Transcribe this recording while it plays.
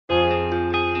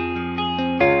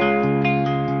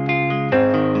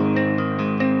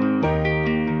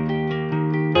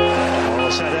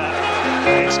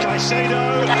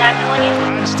Caicedo,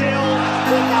 and still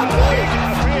a big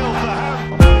appeal for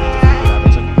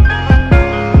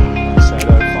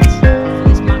Caicedo,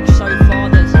 this match so far,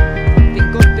 there's been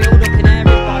good build-up in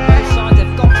areas by both sides.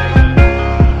 They've got to.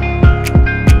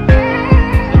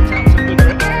 some good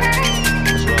grip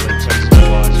as well,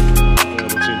 intensity-wise.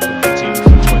 Able to competing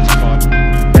for 25.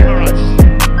 Alright,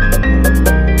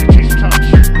 Richie's touch.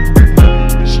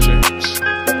 Miss James.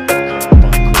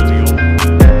 By Cordial.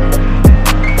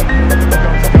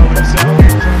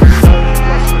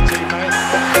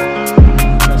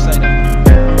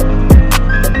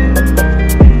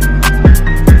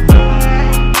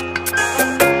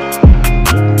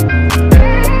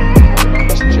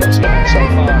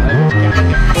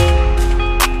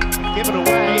 Given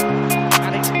away,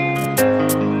 and it's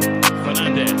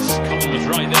Fernandez. Cole was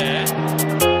right there.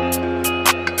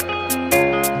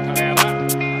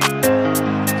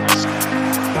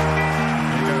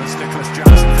 Here goes Nicholas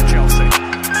Johnson for Chelsea.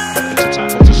 It's a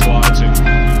tackle to slide to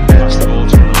pass the ball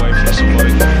to run away from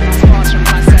somebody. That's pass from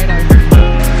Caicedo.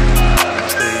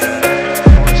 That's the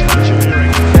Forest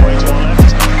engineering way to our left.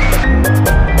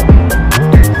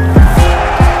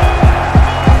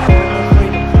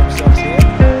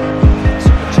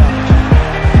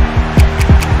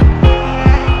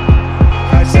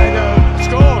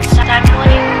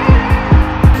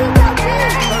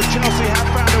 Chelsea have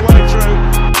found a way through.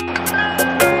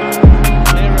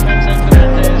 Here Moises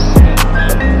Fernandez.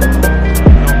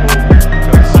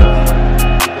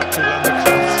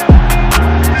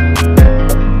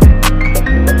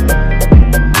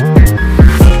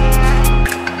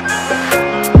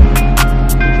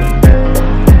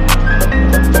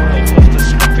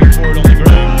 Scrapping for it on the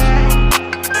ground.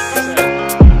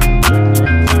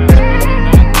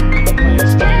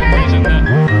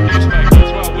 As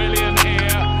well, Willian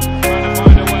here. Trying to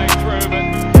find a way through, but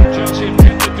Chelsea have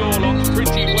kept the door locked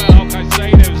pretty well.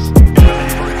 Caicedo's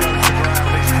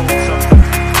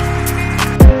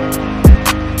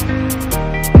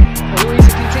Always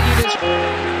a continued.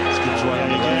 skips away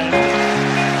again.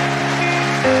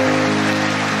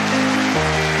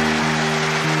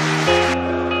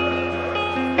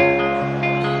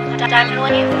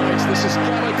 This is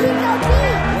Gallagher.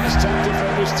 West Ham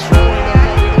defenders throwing the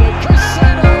body away.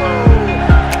 Caicedo!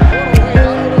 What a way that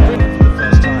would have been. For the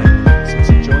first time since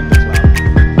he joined the club.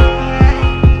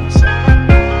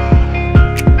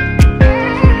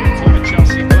 Brilliant former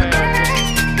Chelsea player.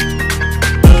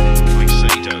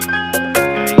 Caicedo,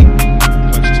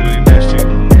 close to him, those two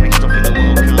faced off in the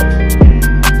World Cup.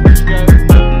 Let's go.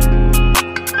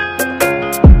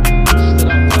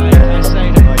 Stood up by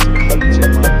Caicedo. Hoped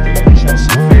it might be, and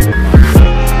Chelsea feared it might be.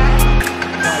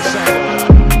 Caicedo.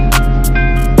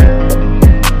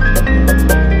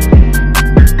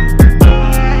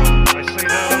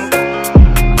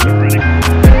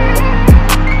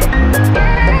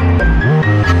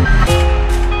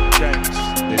 James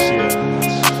this year,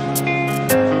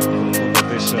 with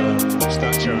this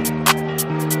stature.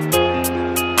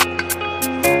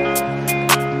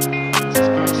 This is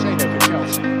Caicedo for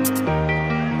Chelsea.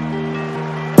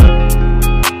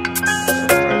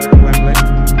 Australia at Wembley.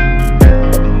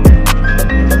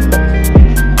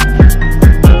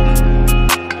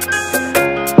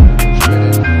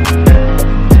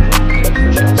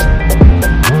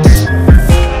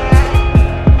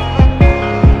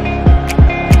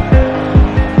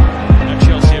 Now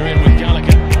Chelsea are in with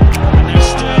Gallagher. And now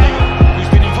Sterling, who's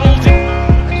been involved in.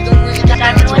 You don't really get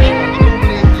that to anyone.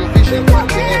 Normally, your vision won't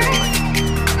get in.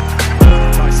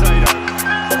 Caicedo.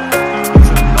 It's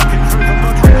a knocking through for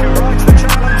Mudryk, who rides the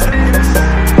challenge. He gets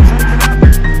taken up.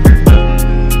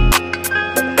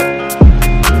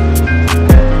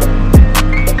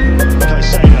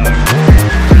 Caicedo.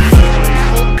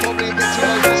 Probably a bit too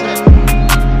low for his head.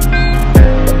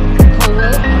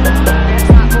 Colwell gets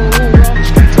that ball all wrong,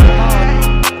 straight to the bar.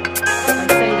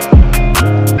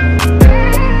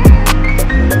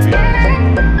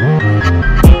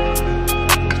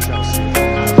 Chelsea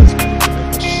have as many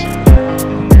commitments.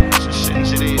 Sends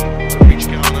it in, reach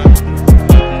Ghana.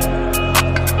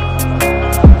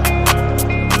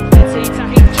 Let's see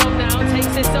Tahim Chong now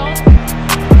takes this on.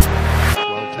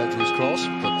 Well, Pedro's cross,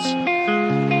 but just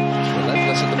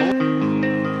relentless at the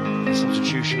ball.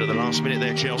 Substitution at the last minute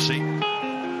there, Chelsea.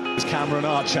 It's Cameron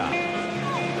Archer.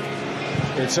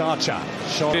 It's Archer.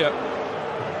 Shot. Here.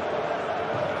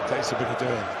 Takes a bit of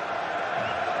doing.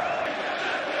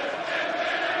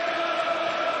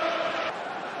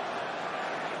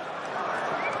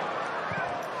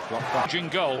 In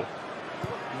goal.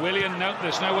 Willian, no,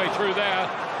 there's no way through there.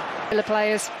 The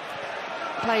players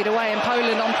played away in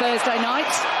Poland on Thursday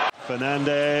night.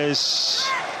 Fernandez.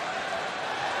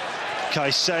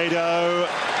 Caicedo,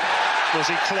 was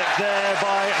he clipped there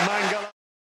by Mangala?